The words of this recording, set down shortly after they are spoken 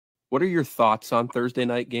What are your thoughts on Thursday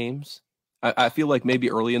night games? I feel like maybe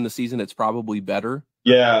early in the season it's probably better.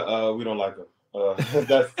 Yeah, we don't like them.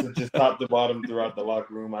 That's just top to bottom throughout the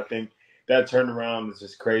locker room. I think that turnaround is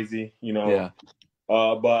just crazy, you know. Yeah.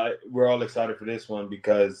 But we're all excited for this one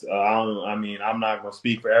because I mean, I'm not gonna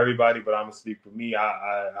speak for everybody, but I'm gonna speak for me.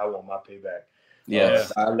 I want my payback. Yeah.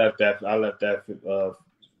 Yes. I left that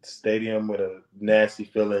stadium with a nasty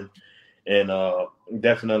feeling, and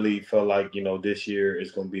definitely felt like this year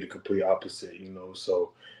is gonna be the complete opposite.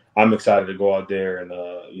 So I'm excited to go out there and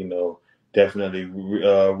definitely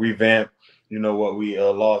revamp what we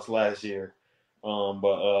lost last year.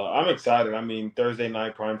 But I'm excited. I mean, Thursday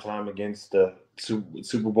night prime time against the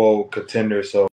Super Bowl contender. So